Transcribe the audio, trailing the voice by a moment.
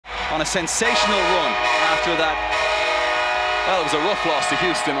on a sensational run after that. Well, it was a rough loss to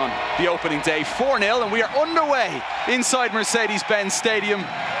Houston on the opening day, 4-0, and we are underway inside Mercedes-Benz Stadium.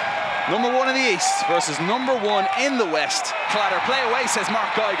 Number 1 in the East versus number 1 in the West. Clatter, play away, says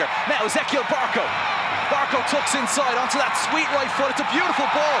Mark Geiger. Now Ezequiel Barco. Barco tucks inside onto that sweet right foot. It's a beautiful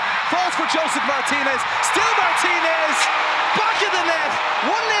ball. Falls for Josef Martinez. Still Martinez. Back of the net.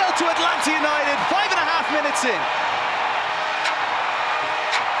 1-0 to Atlanta United. 5.5 minutes in.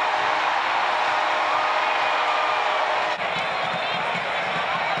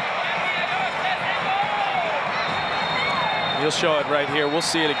 He'll show it right here. We'll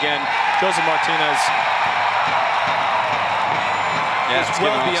see it again. Josef Martinez is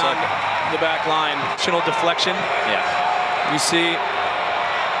well beyond the back line. Deflection. Yeah. You see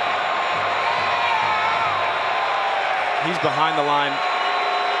he's behind the line.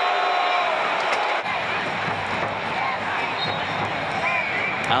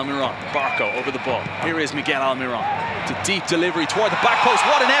 Almiron, Barco over the ball. Here is Miguel Almiron. It's a deep delivery toward the back post.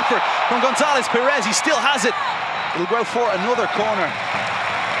 What an effort from Gonzalez Perez. He still has it. It'll go for another corner.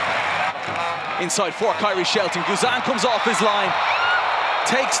 Inside for Kyrie Shelton. Guzan comes off his line.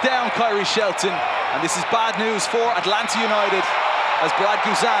 Takes down Kyrie Shelton. And this is bad news for Atlanta United as Brad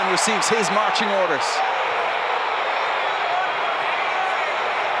Guzan receives his marching orders.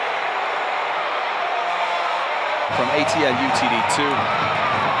 From ATL UTD2.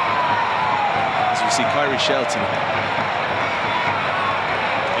 As we see Kyrie Shelton.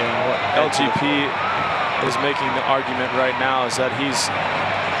 LGP is making the argument right now is that he's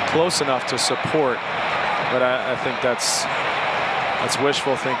close enough to support, but I think that's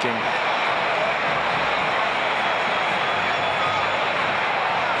wishful thinking.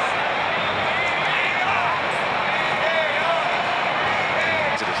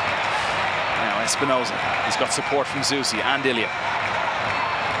 Now Espinoza, he's got support from Zusi and Ilya.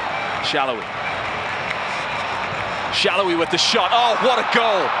 Shallowy with the shot. Oh, what a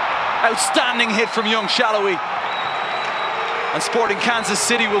goal! Outstanding hit from young Shallowy. And Sporting Kansas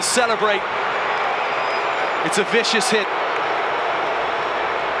City will celebrate. It's a vicious hit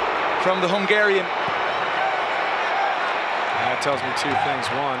from the Hungarian. That tells me two things.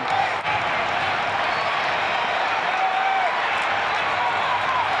 One,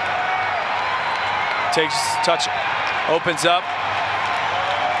 takes touch, opens up,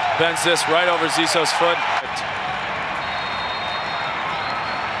 bends this right over Zizzo's foot.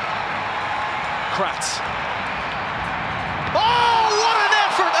 Kratz. Oh, what an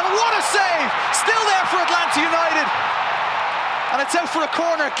effort and what a save! Still there for Atlanta United. And it's out for a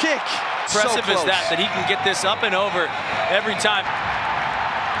corner kick. Impressive is that he can get this up and over every time.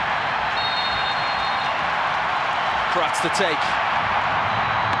 Kratz to take.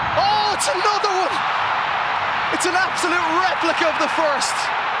 Oh, it's another one! It's an absolute replica of the first.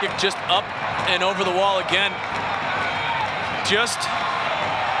 Just up and over the wall again. Just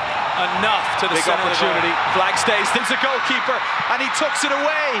enough to the big center opportunity. Of the Flag stays. There's a goalkeeper, and he tucks it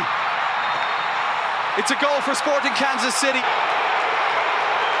away. It's a goal for Sporting Kansas City.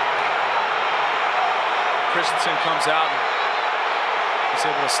 Christensen comes out and he's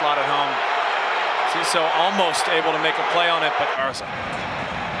able to slot it home. Zizzo almost able to make a play on it, but Arza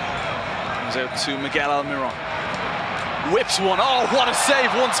comes out to Miguel Almiron. Whips one. Oh, what a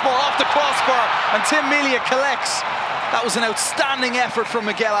save once more off the crossbar, and Tim Melia collects. That was an outstanding effort from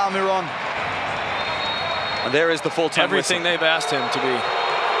Miguel Almiron. And there is the full-time everything whistle. They've asked him to be.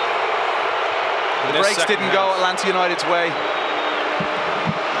 The breaks didn't go Atlanta United's way.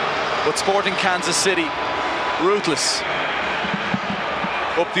 But Sporting Kansas City, ruthless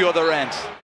up the other end.